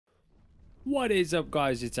What is up,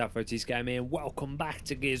 guys? It's Afroteasegamer and welcome back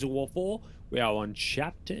to Gears of War 4. We are on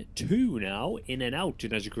chapter 2 now, in and out,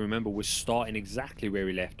 and as you can remember, we're starting exactly where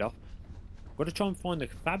we left off. Got to try and find the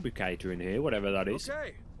fabricator in here, whatever that is.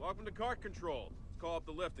 Okay, welcome to cart control. Let's call up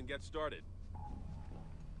the lift and get started.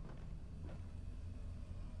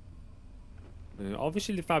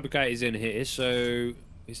 Obviously the fabricator's in here, so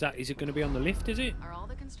is it going to be on the lift, is it? Are all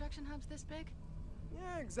the construction hubs this big?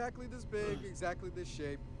 Yeah, exactly this big, exactly this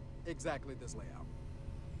shape, exactly this layout.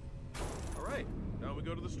 All right, now we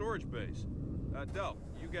go to the storage base. Del,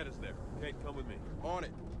 you get us there. Kate, come with me. On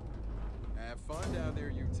it. Have fun down there,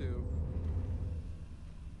 you two.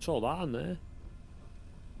 Saw that on there.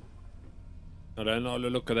 I don't know,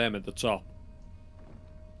 look at them at the top.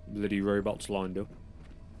 Bloody robots lined up.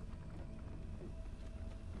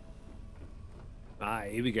 Ah,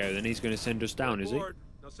 here we go. Then he's going to send us down, is he?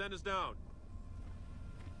 Now send us down.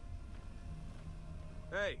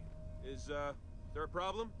 Hey, is there a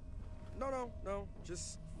problem? No.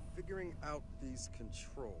 Just figuring out these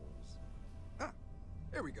controls. Ah,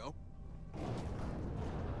 there we go.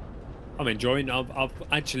 I'm enjoying. I'm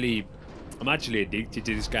actually addicted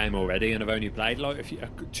to this game already, and I've only played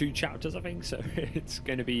like two chapters, I think. So it's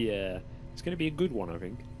gonna be a good one, I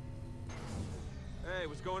think. Hey,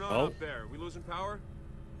 what's going on up there? We losing power?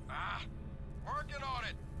 Working on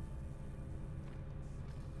it.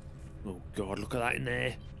 Oh God, look at that in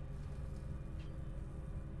there.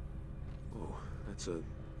 Oh, that's a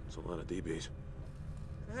lot of DBs.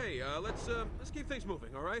 Hey, let's keep things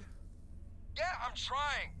moving, all right? Yeah, I'm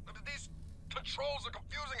trying. These controls are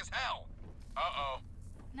confusing as hell. Uh-oh.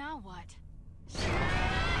 Now what?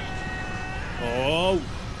 Oh.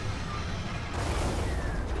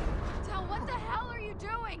 Del, what the hell are you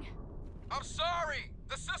doing? I'm sorry.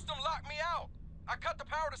 The system locked me out. I cut the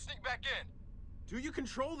power to sneak back in. Do you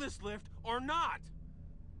control this lift or not?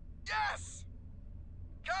 Yes!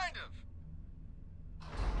 Kind of.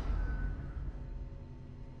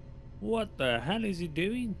 What the hell is he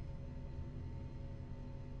doing?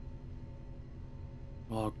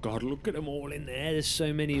 Oh God, look at them all in there. There's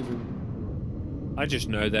so many of them. I just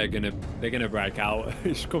know they're gonna break out.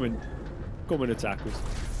 It's coming attack us.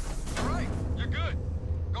 All right, you're good.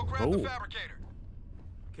 Go grab the fabricator.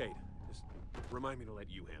 Kate, just remind me to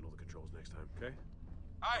let you handle the controls next time, okay?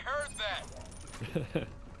 I heard that.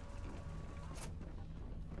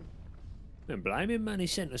 Don't blame him, man. He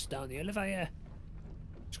sent us down the elevator.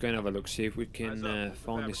 Let's go and have a look, see if we can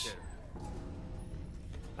find this.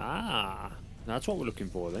 Ah, that's what we're looking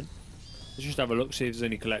for then. Let's just have a look, see if there's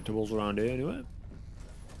any collectibles around here anyway.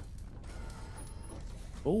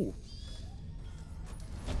 Oh.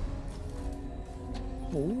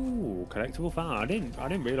 Oh, collectible fan. I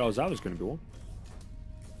didn't realise that was going to be one.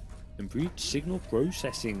 Improved signal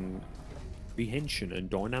processing, prehension, and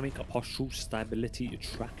dynamic postural stability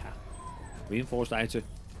tracker. Reinforced outer.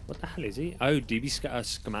 What the hell is he? Oh, DB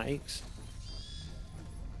schematics.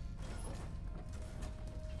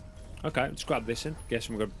 Okay, let's grab this in. Guess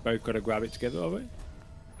we've both got to grab it together, have we?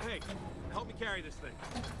 Hey, help me carry this thing.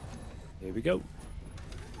 Here we go.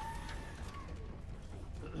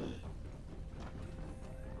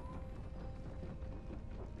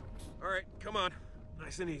 All right, come on.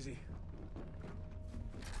 Nice and easy.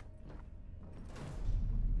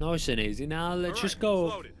 Nice and easy. Now let's All just right, go.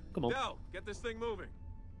 it's loaded. Come on. Del, get this thing moving.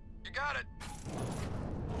 You got it.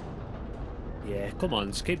 Yeah, come on.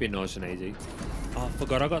 Let's keep it nice and easy. Oh, I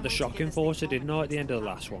forgot I got the shock enforcer, didn't I, at the end of the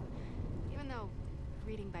last one? Even though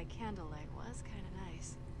reading by candlelight was kind of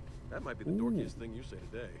nice. That might be the dorkiest thing you say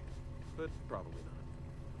today, but probably not.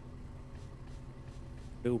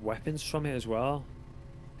 Build weapons from it as well.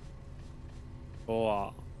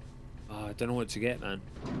 Oh, I don't know what to get, man.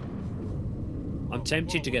 I'm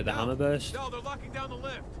tempted to get the hammer burst. No, they're locking down the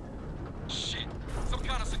lift. Shit. Some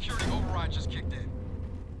kind of security override just kicked in.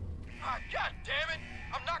 Ah, God damn it!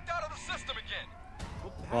 I'm knocked out of the system again.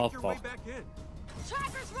 Well, hack your way back in.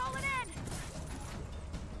 Trackers rolling in!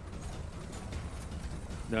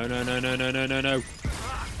 No.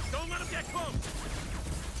 Ah, don't let them get close.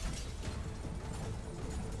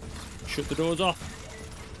 Shut the doors off.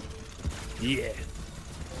 Yeah.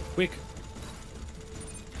 Quick.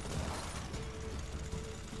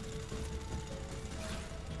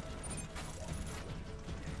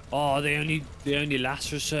 Oh, they only last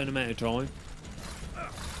for a certain amount of time.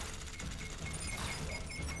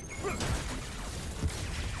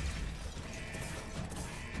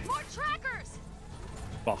 More trackers!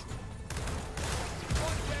 Fuck.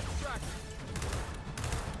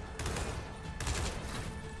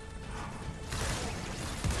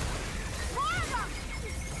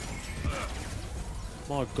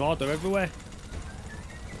 My God, they're everywhere.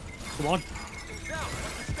 Come on. Now,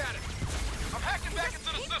 what's the status? I'm hacking back into the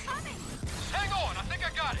system. Just hang on, I think I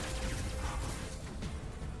got it.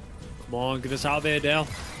 Come on, get us out of here, Dale.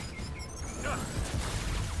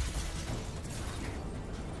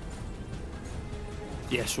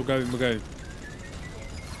 Yes, we're going, we're going.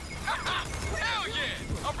 Hell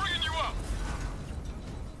yeah! I'm bringing you up.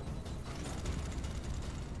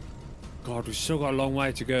 God, we've still got a long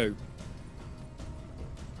way to go.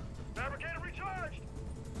 Fabricator recharged.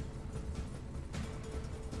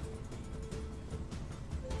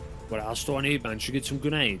 What else do I need, man? Should we get some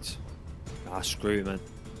grenades? Ah, screw it, man.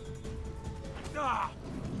 Ah!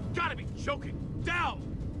 Gotta be joking! Down!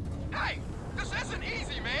 Hey, this isn't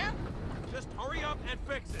easy, man. Just hurry up and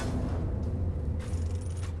fix it!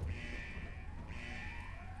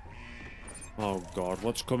 Oh God,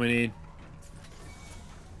 what's coming in?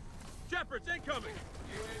 Shepard's incoming!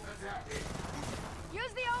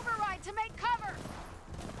 Use the override to make cover.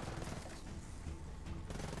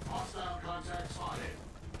 Hostile contact spotted.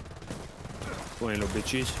 Come on, little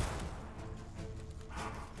bitches.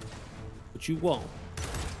 What you want?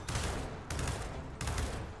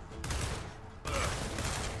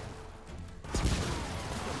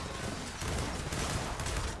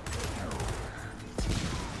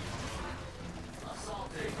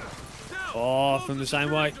 Oh, from the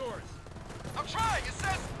same way. I'm trying. It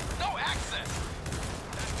says no access.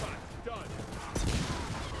 That's fine. Done.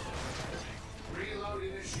 Reload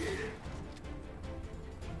initiated.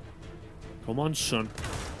 Come on, son.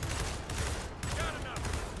 Got enough.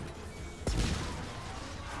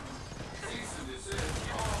 Cease and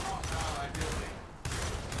desist. All hostile activity.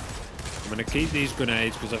 I'm gonna keep these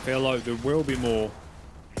grenades because I feel like there will be more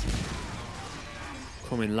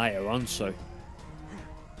coming later on. So,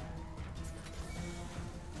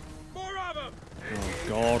 More of them! oh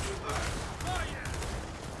God. Oh, yeah.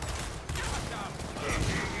 Watch out.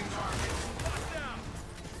 Watch out.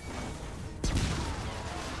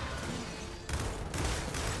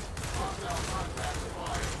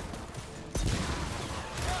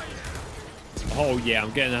 Oh yeah,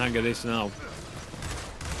 I'm getting the hang of this now.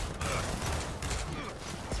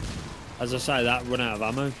 As I say that, run out of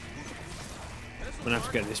ammo. I'm gonna have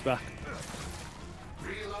to get this back.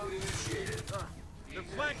 Reload initiated. They're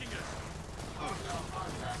flanking us.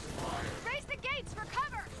 Raise the gates for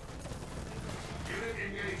cover. Unit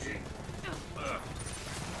engaging.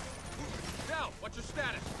 Now, what's your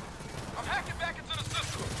status? I'm hacking back into the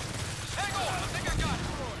system. Just hang on. I think I got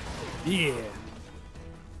it. Yeah.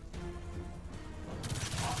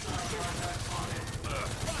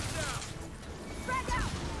 Spread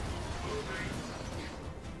out.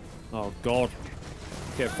 Oh God.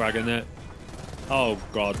 Get fragging there. Oh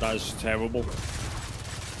God, that is terrible.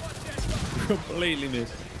 Completely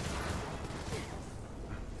missed.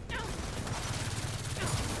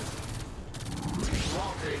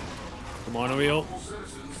 Come on, hurry up.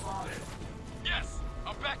 Yes,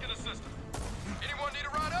 I'm back in the system. Anyone need a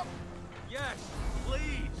ride up? Yes,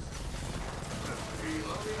 please.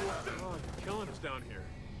 Oh, you're killing us down here.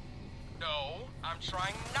 No, I'm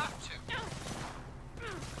trying not to.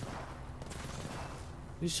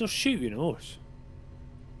 He's still shooting us.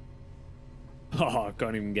 Oh, I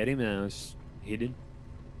can't even get him now. It's hidden.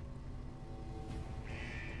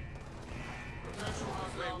 Wait,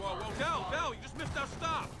 whoa, Del, you just missed our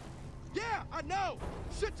stop. Yeah, I know!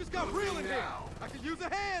 Shit just got real in here! I could use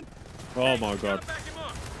a hand! Oh my You God. gotta back him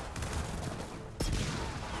up.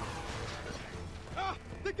 Ah!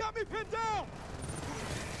 They got me pinned down!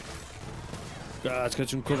 Let's get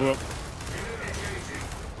some cover up.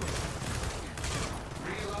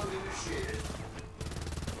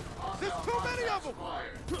 There's too many of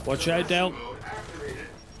them! Watch out, Del.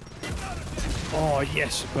 Oh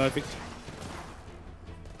yes, perfect.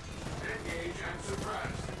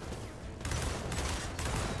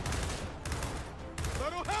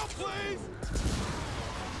 Little help, please!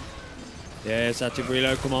 Yes, that's a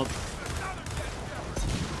reload. Come on.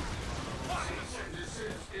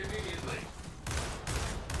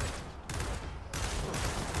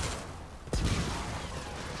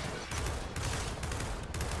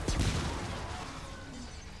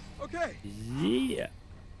 Okay, Yeah.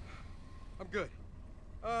 I'm good.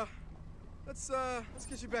 Let's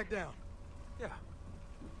get you back down. Yeah,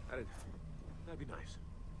 that'd be nice.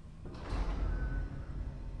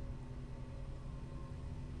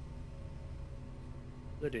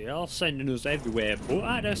 Bloody hell, sending us everywhere but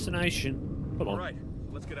our destination. Come All on. right,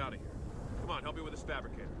 let's get out of here. Come on, help me with this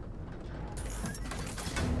fabricator.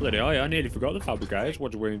 Bloody hell, I nearly forgot the fabricators.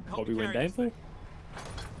 What we went down for?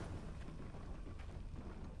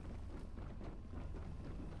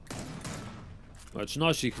 Well, it's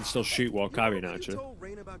nice you can still shoot while carrying, actually. You told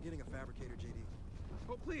Rain about getting a fabricator, JD.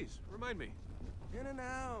 Oh, please, remind me. In and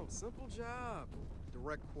out, simple job.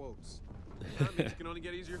 Direct quotes. That means it can only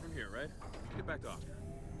get easier from here, right? Get back to Oscar.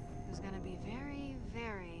 Who's gonna be very,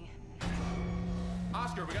 very...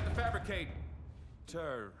 Oscar, we got the fabricate.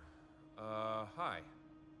 Hi.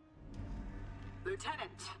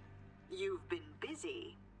 Lieutenant, you've been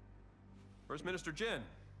busy. First Minister Jin,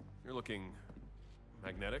 you're looking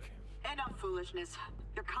magnetic. Enough foolishness.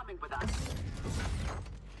 You're coming with us.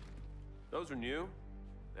 Those are new,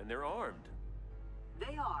 and they're armed.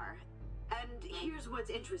 They are. And here's what's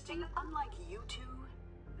interesting. Unlike you two,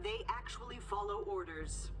 they actually follow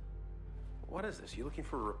orders. What is this? You looking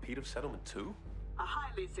for a repeat of Settlement 2? A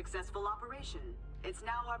highly successful operation. It's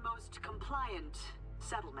now our most compliant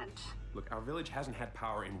settlement. Look, our village hasn't had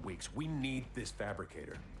power in weeks. We need this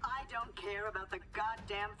fabricator. I don't care about the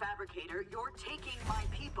goddamn fabricator. You're taking my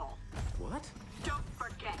people. What? Don't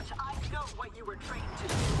forget, I know what you were trained to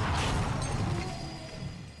do.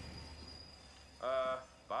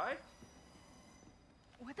 Bye?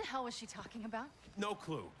 What the hell was she talking about? No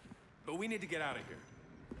clue. But we need to get out of here.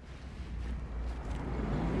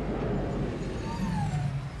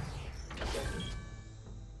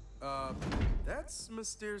 That's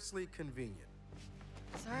mysteriously convenient.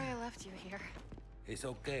 Sorry I left you here. It's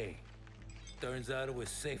okay. Turns out it was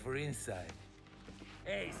safer inside.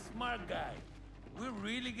 Hey, smart guy. We're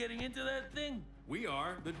really getting into that thing? We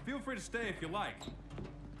are, but feel free to stay if you like.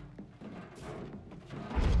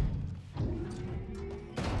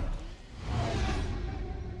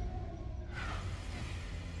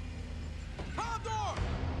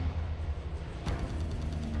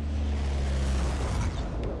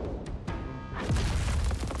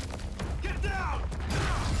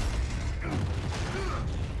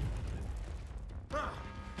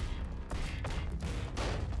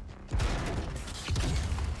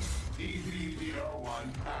 D301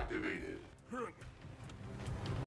 activated.